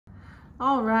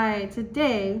All right,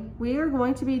 today we are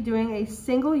going to be doing a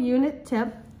single unit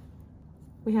tip.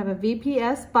 We have a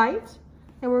VPS bite,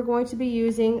 and we're going to be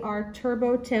using our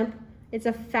Turbo Temp. It's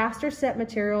a faster set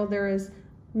material. There is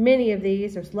many of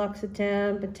these. There's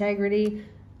Temp, Integrity,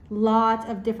 lot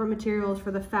of different materials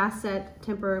for the fast set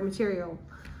temporary material.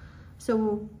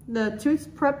 So the tooth's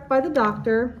prepped by the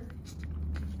doctor.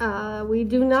 We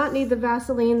do not need the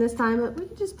Vaseline this time, but we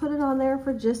can just put it on there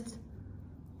for just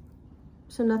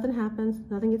so nothing happens,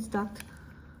 nothing gets stuck.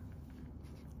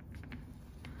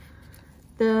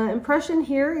 The impression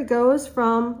here, it goes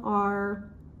from our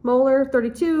molar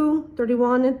 32,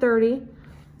 31, and 30.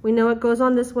 We know it goes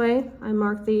on this way. I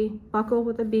marked the buccal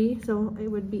with a B, so it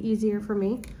would be easier for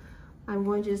me. I'm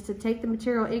going just to take the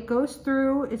material. It goes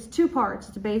through, it's two parts,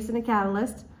 it's a base and a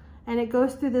catalyst, and it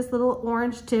goes through this little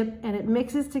orange tip and it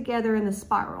mixes together in the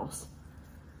spirals.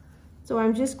 So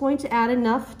I'm just going to add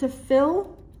enough to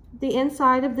fill the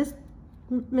inside of this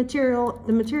material,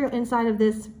 the material inside of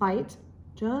this bite,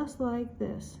 just like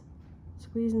this.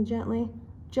 Squeezing gently,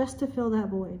 just to fill that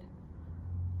void.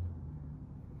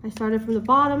 I started from the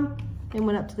bottom and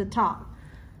went up to the top.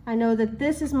 I know that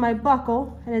this is my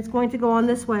buccal and it's going to go on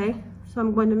this way, so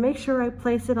I'm going to make sure I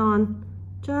place it on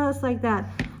just like that.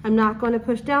 I'm not going to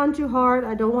push down too hard.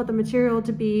 I don't want the material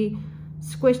to be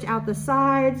squished out the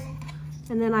sides.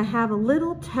 And then I have a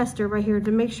little tester right here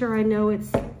to make sure I know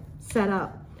it's set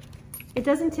up. It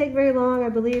doesn't take very long. I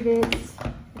believe it's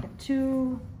a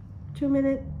two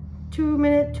and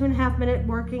a half minute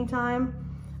working time,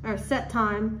 or set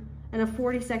time, and a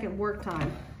 40-second work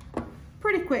time.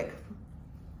 Pretty quick.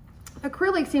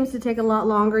 Acrylic seems to take a lot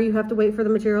longer. You have to wait for the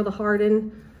material to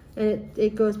harden, and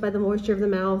it goes by the moisture of the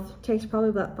mouth. It takes probably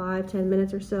about 5-10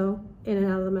 minutes or so in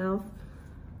and out of the mouth.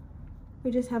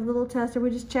 We just have a little tester.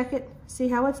 We just check it, see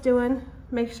how it's doing,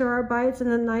 make sure our bite's in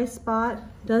a nice spot,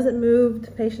 doesn't move the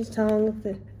patient's tongue. If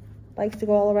it likes to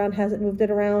go all around, hasn't moved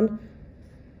it around,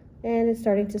 and it's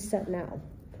starting to set now.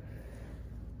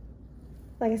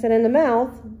 Like I said, in the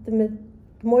mouth, the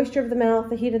moisture of the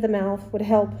mouth, the heat of the mouth would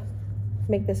help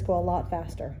make this go a lot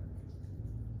faster.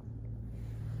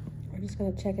 We're just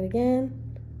going to check it again,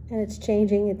 and it's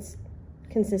changing its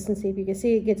consistency. If you can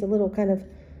see, it gets a little kind of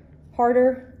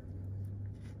harder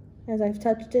as I've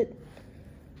touched it.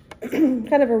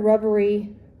 Kind of a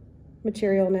rubbery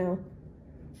material now.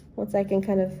 Once I can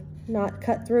kind of not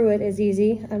cut through it as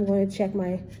easy, I'm going to check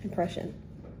my impression.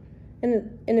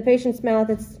 In the patient's mouth,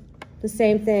 it's the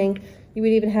same thing. You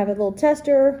would even have a little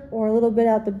tester or a little bit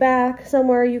out the back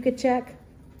somewhere you could check.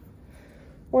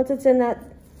 Once it's in that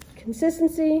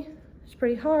consistency, it's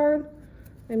pretty hard,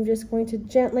 I'm just going to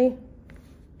gently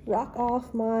rock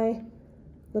off my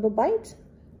little bite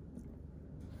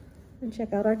and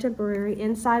check out our temporary.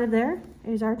 Inside of there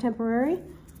is our temporary.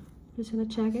 Just gonna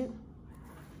check it.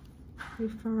 Be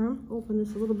firm. Open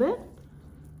this a little bit,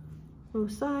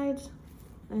 both sides,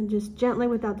 and just gently,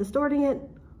 without distorting it,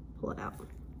 pull it out.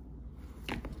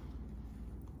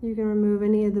 You can remove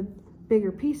any of the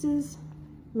bigger pieces.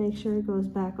 Make sure it goes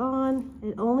back on.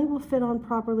 It only will fit on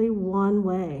properly one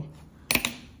way,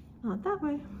 not that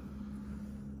way.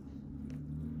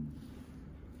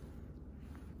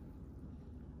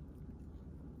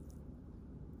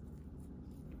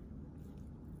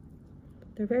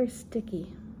 They're very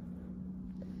sticky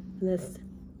in this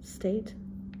state.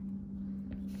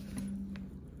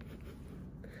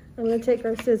 I'm going to take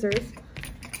our scissors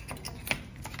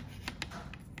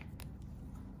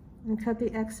and cut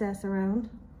the excess around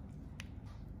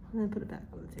and then put it back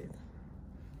on the tooth.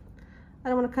 I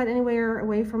don't want to cut anywhere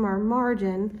away from our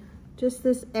margin, just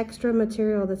this extra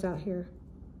material that's out here.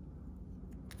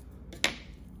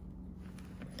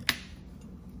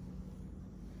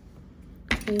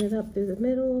 Clean it up through the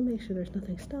middle, make sure there's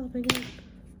nothing stopping it,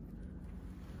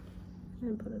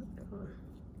 and put it back on.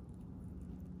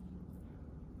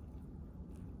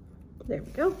 There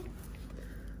we go.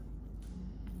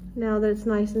 Now that it's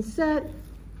nice and set,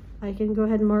 I can go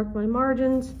ahead and mark my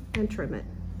margins and trim it.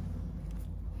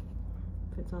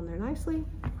 Fits on there nicely.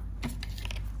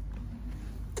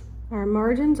 Our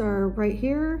margins are right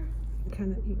here. You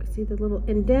can see the little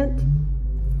indent.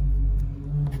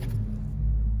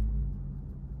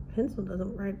 Pencil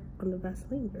doesn't write on the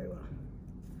Vaseline very well.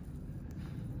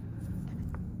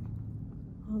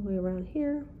 All the way around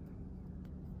here.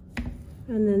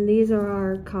 And then these are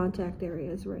our contact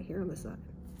areas right here on the side.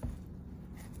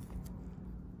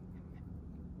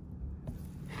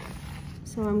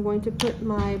 So I'm going to put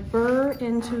my burr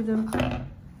into the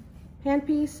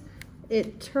handpiece.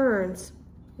 It turns,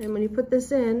 and when you put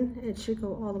this in, it should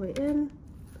go all the way in.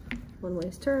 One way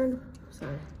is turned,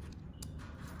 sorry.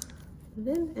 Put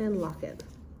it in and lock it.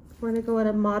 We're gonna go at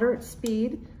a moderate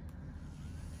speed.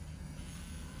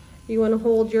 You wanna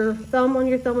hold your thumb on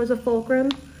your thumb as a fulcrum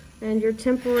and your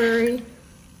temporary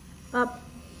up,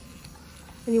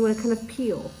 and you wanna kind of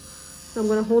peel. So I'm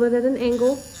gonna hold it at an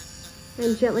angle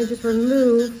and gently just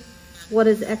remove what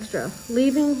is extra,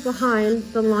 leaving behind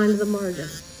the line of the margin.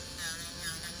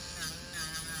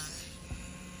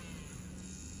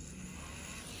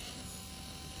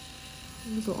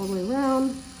 Go all the way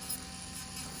around.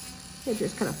 It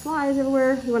just kind of flies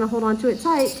everywhere. You want to hold on to it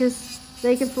tight because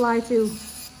they can fly too.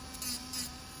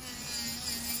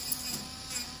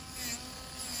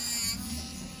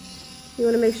 You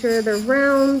want to make sure they're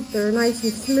round, they're nice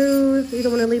and smooth. You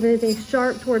don't want to leave anything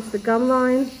sharp towards the gum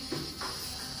line.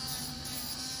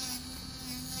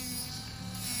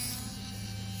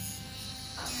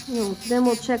 Then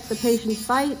we'll check the patient's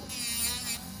bite,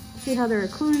 see how their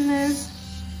occlusion is.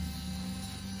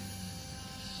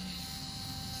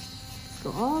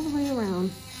 Go all the way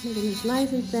around, making this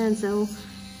nice and thin so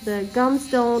the gums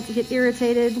don't get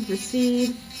irritated,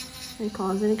 recede, and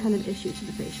cause any kind of issue to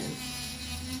the patient.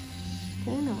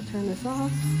 Okay, now we'll turn this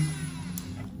off.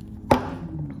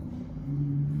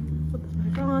 Put this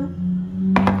back on.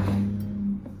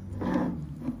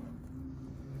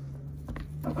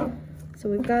 So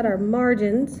we've got our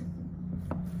margins.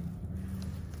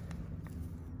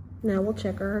 Now we'll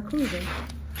check our occlusion.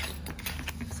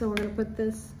 So we're going to put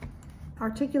this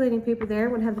articulating paper there.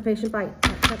 We're going to have the patient bite.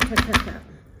 Tap, tap, tap, tap, tap.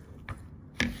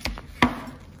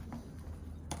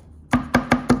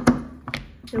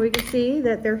 And we can see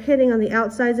that they're hitting on the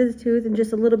outsides of the tooth and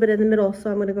just a little bit in the middle.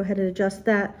 So I'm going to go ahead and adjust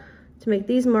that to make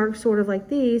these marks sort of like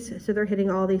these, so they're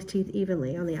hitting all these teeth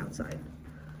evenly on the outside.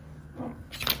 I'm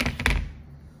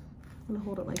going to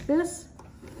hold it like this,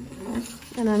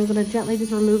 and I'm going to gently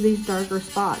just remove these darker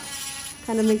spots.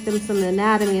 Kind of make them some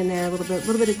anatomy in there a little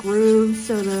bit of grooves,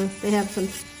 so they have some,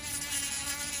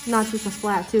 not just a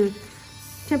flat tooth.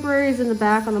 Temporaries in the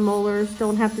back on the molars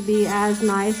don't have to be as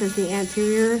nice as the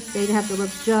anteriors. They have to look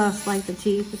just like the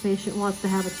teeth the patient wants to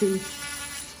have a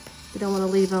tooth. You don't want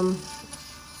to leave them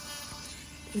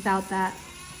without that.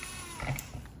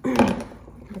 I'm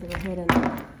going to go ahead and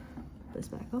put this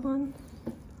back on.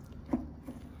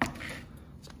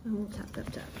 And we'll tap, tap,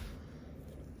 tap.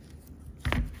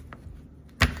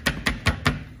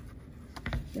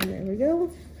 And there we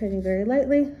go, hitting very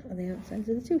lightly on the outsides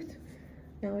of the tooth.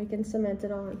 Now we can cement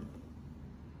it on.